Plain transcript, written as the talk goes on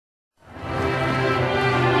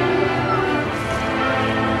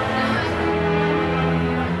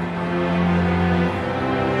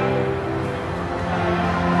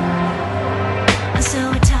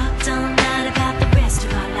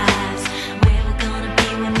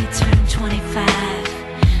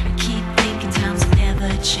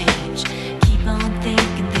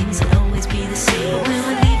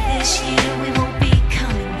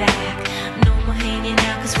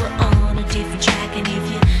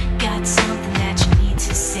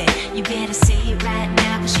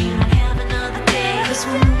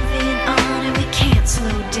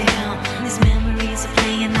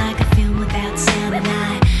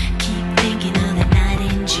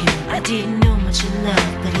much you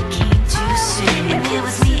love, but it came too soon. And it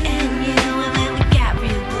was me and you, and when we got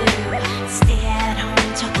real blue, stay at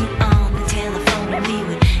home talking on the telephone, and we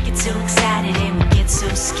would get so excited and we'd get so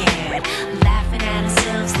scared, laughing at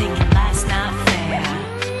ourselves, thinking life's not fair.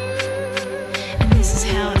 And this is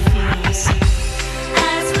how it feels.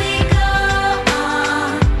 As we go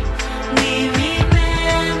on, we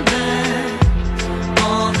remember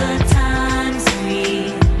all the times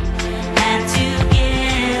we had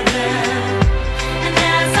together. And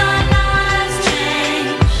as our lives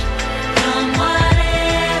change from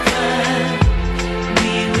whatever,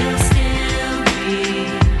 we will still be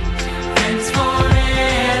friends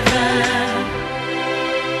forever.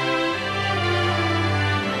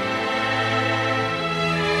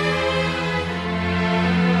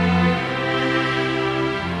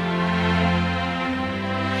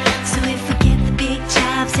 So if we get the big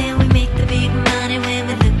jobs and we make the big money, when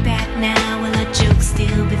we look back now, will our jokes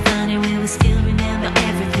still be funny? Will we still remember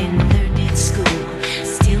everything we learned in school?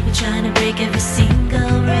 Still be trying to break every single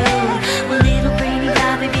rule? Will little brainy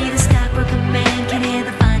Bobby be the stockbroker man? Can he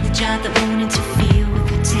ever find a job that won't interfere with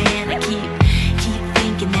pretend? I keep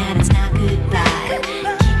thinking that it's not goodbye.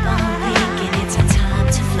 Keep on thinking it's our time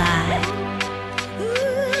to fly.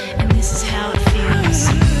 And this is how it feels.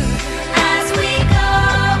 As we go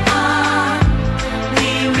on,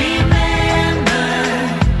 we remember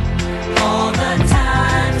all the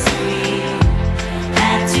times we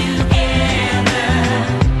had together.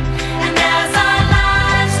 And as our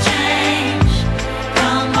lives change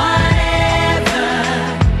from whatever,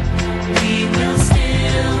 we will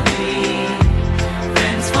still be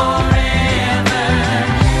friends forever.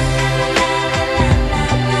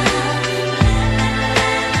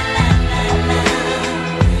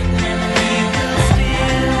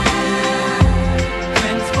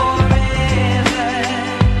 Friends forever.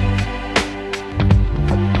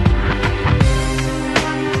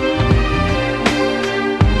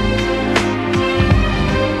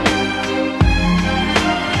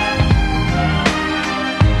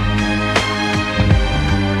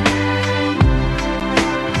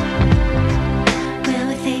 Will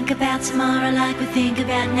we think about tomorrow like we think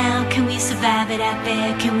about now? Can we survive it out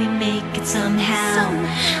there? Can we make it somehow?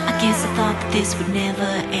 I guess I thought that this would never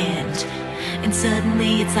end, and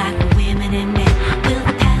suddenly it's like we're women and men. Will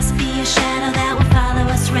the